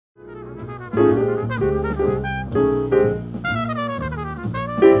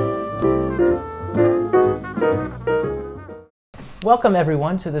Welcome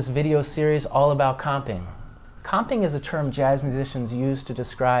everyone to this video series all about comping. Comping is a term jazz musicians use to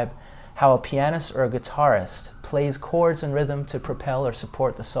describe how a pianist or a guitarist plays chords and rhythm to propel or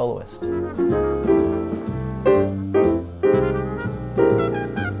support the soloist.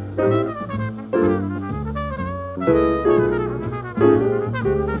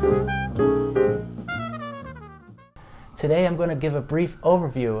 Today I'm going to give a brief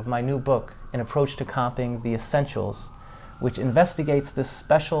overview of my new book, An Approach to Comping, The Essentials, which investigates this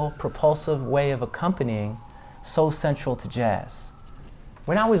special, propulsive way of accompanying so central to jazz.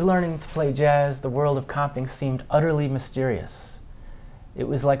 When I was learning to play jazz, the world of comping seemed utterly mysterious. It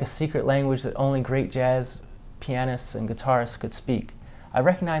was like a secret language that only great jazz pianists and guitarists could speak. I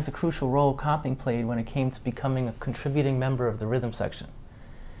recognized the crucial role comping played when it came to becoming a contributing member of the rhythm section.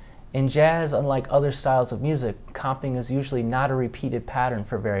 In jazz, unlike other styles of music, comping is usually not a repeated pattern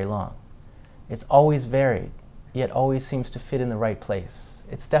for very long. It's always varied, yet always seems to fit in the right place.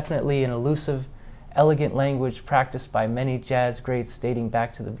 It's definitely an elusive, elegant language practiced by many jazz greats dating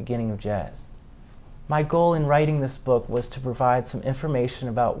back to the beginning of jazz. My goal in writing this book was to provide some information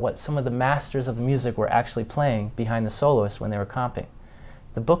about what some of the masters of the music were actually playing behind the soloists when they were comping.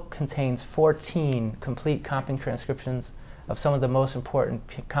 The book contains 14 complete comping transcriptions of some of the most important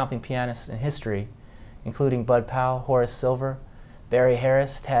comping pianists in history, including Bud Powell, Horace Silver, Barry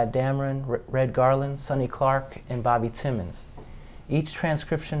Harris, Tad Dameron, Red Garland, Sonny Clark, and Bobby Timmons. Each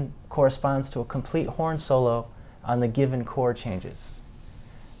transcription corresponds to a complete horn solo on the given chord changes.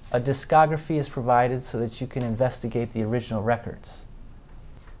 A discography is provided so that you can investigate the original records.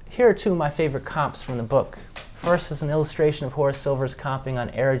 Here are two of my favorite comps from the book. First is an illustration of Horace Silver's comping on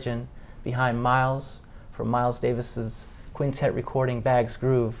Aerogen behind Miles from Miles Davis's quintet recording Bag's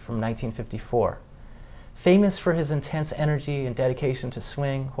Groove from 1954. Famous for his intense energy and dedication to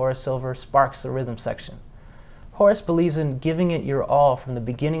swing, Horace Silver sparks the rhythm section. Horace believes in giving it your all from the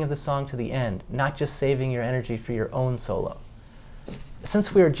beginning of the song to the end, not just saving your energy for your own solo.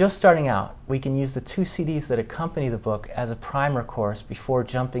 Since we are just starting out, we can use the 2 CDs that accompany the book as a primer course before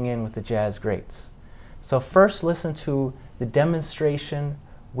jumping in with the jazz greats. So first listen to the demonstration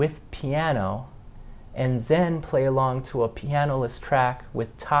with piano, and then play along to a pianoless track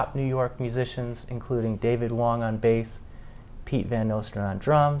with top New York musicians including David Wong on bass, Pete Van Nostrand on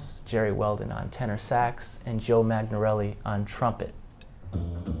drums, Jerry Weldon on tenor sax, and Joe Magnarelli on trumpet.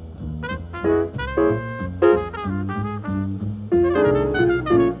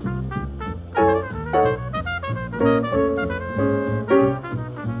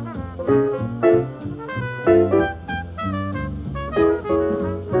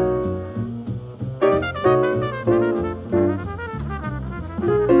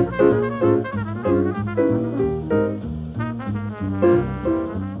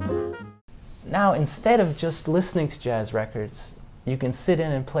 Now, instead of just listening to jazz records, you can sit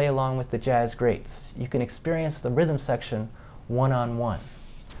in and play along with the jazz greats. You can experience the rhythm section one-on-one.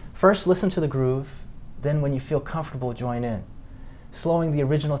 First, listen to the groove, then when you feel comfortable, join in. Slowing the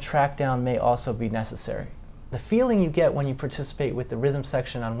original track down may also be necessary. The feeling you get when you participate with the rhythm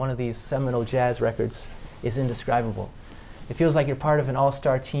section on one of these seminal jazz records is indescribable. It feels like you're part of an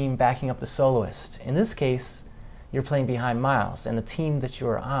all-star team backing up the soloist. In this case, you're playing behind Miles, and the team that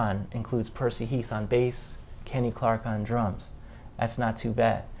you're on includes Percy Heath on bass, Kenny Clark on drums. That's not too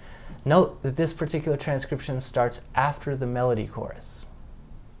bad. Note that this particular transcription starts after the melody chorus.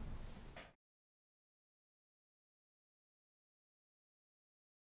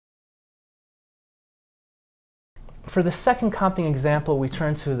 For the second comping example, we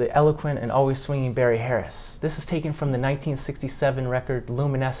turn to the eloquent and always swinging Barry Harris. This is taken from the 1967 record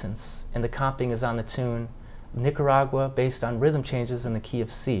Luminescence, and the comping is on the tune Nicaragua, based on rhythm changes in the key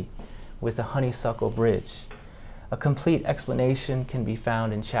of C, with a honeysuckle bridge. A complete explanation can be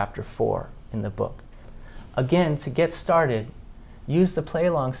found in Chapter 4 in the book. Again, to get started, use the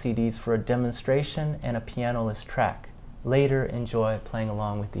play-along CDs for a demonstration and a pianoless track. Later, enjoy playing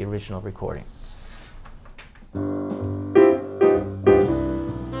along with the original recording.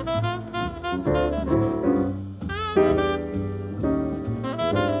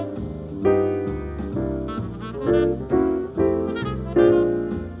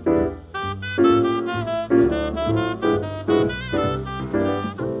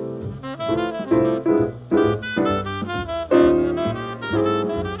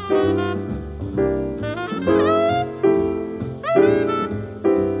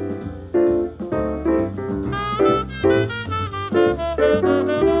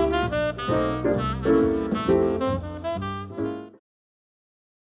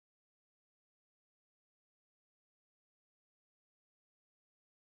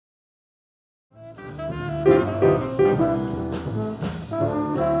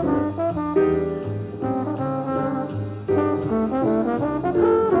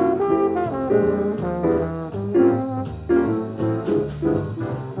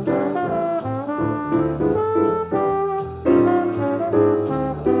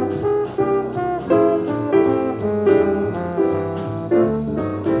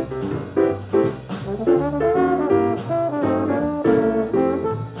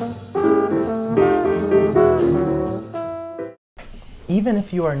 Even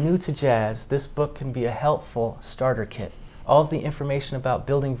if you are new to jazz, this book can be a helpful starter kit. All of the information about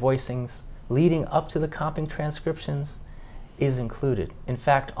building voicings leading up to the comping transcriptions is included. In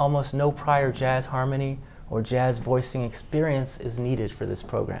fact, almost no prior jazz harmony or jazz voicing experience is needed for this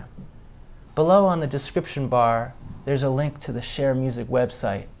program. Below on the description bar, there's a link to the Share Music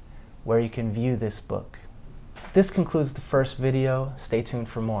website where you can view this book. This concludes the first video. Stay tuned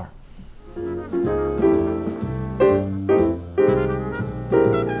for more.